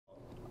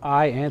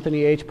I,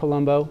 Anthony H.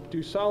 Palumbo,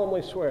 do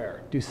solemnly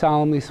swear do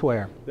solemnly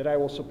swear that I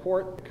will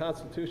support the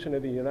Constitution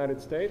of the United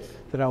States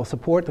that I will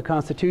support the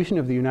Constitution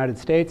of the United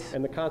States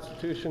and the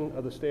Constitution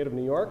of the State of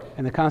New York,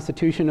 and the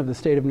Constitution of the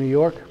State of New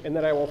York, and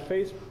that I will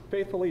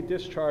faithfully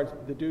discharge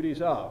the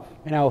duties of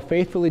and I will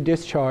faithfully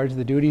discharge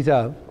the duties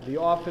of the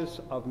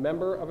office of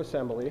Member of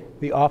Assembly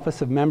the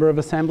office of Member of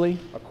Assembly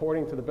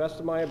according to the best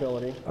of my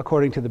ability,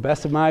 according to the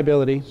best of my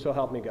ability, so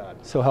help me God.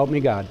 so help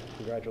me God.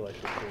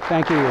 Congratulations.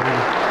 Thank you, Your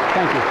Honor.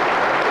 Thank you.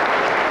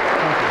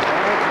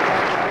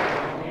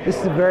 This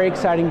is a very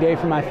exciting day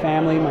for my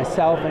family,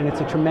 myself, and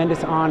it's a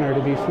tremendous honor to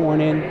be sworn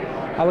in.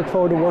 I look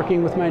forward to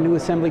working with my new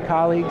Assembly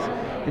colleagues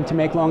and to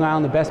make Long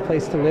Island the best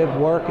place to live,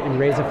 work, and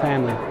raise a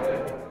family.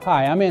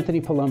 Hi, I'm Anthony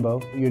Palumbo,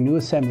 your new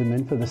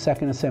Assemblyman for the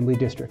 2nd Assembly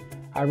District.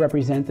 I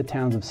represent the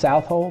towns of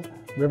Southold,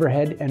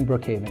 Riverhead, and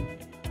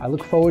Brookhaven. I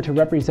look forward to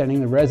representing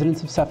the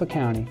residents of Suffolk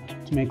County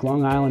to make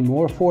Long Island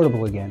more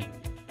affordable again.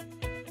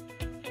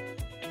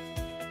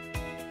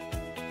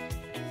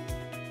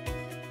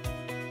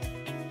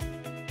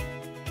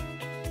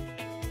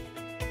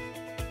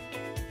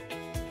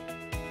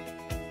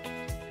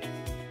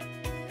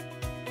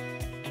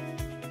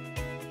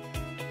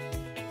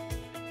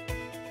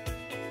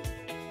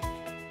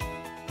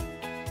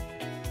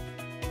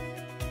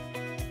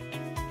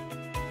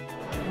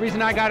 The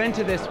reason I got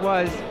into this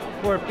was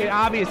for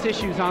obvious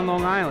issues on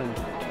Long Island,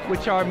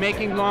 which are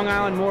making Long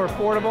Island more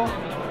affordable,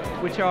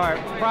 which are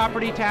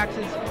property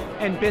taxes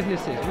and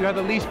businesses. We are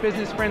the least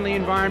business-friendly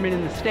environment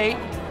in the state,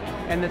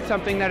 and that's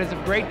something that is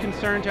of great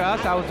concern to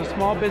us. I was a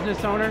small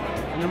business owner,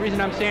 and the reason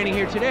I'm standing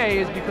here today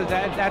is because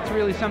that's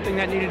really something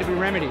that needed to be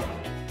remedied.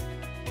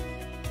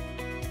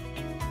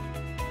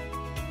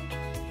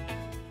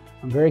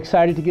 I'm very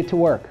excited to get to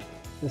work.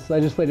 This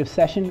legislative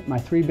session, my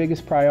 3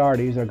 biggest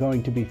priorities are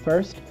going to be: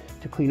 first,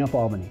 to clean up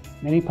Albany.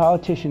 Many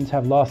politicians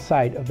have lost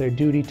sight of their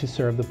duty to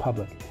serve the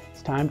public.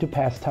 It's time to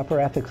pass tougher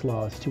ethics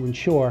laws to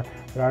ensure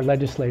that our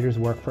legislators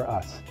work for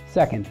us.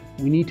 Second,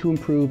 we need to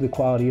improve the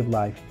quality of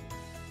life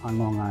on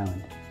Long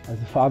Island. As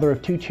the father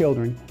of 2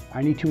 children,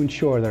 I need to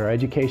ensure that our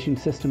education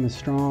system is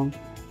strong,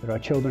 that our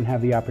children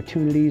have the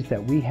opportunities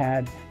that we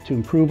had to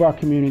improve our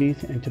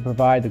communities and to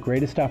provide the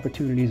greatest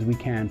opportunities we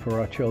can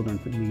for our children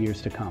in the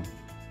years to come.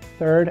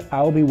 Third,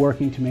 I will be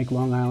working to make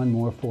Long Island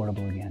more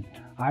affordable again.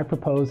 I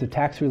propose a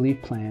tax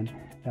relief plan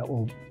that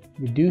will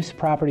reduce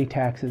property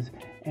taxes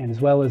and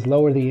as well as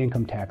lower the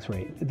income tax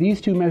rate.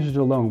 These 2 measures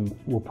alone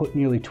will put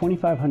nearly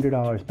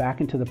 $2,500 back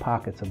into the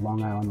pockets of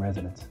Long Island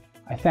residents.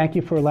 I thank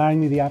you for allowing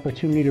me the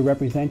opportunity to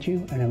represent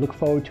you, and I look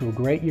forward to a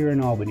great year in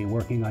Albany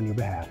working on your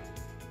behalf.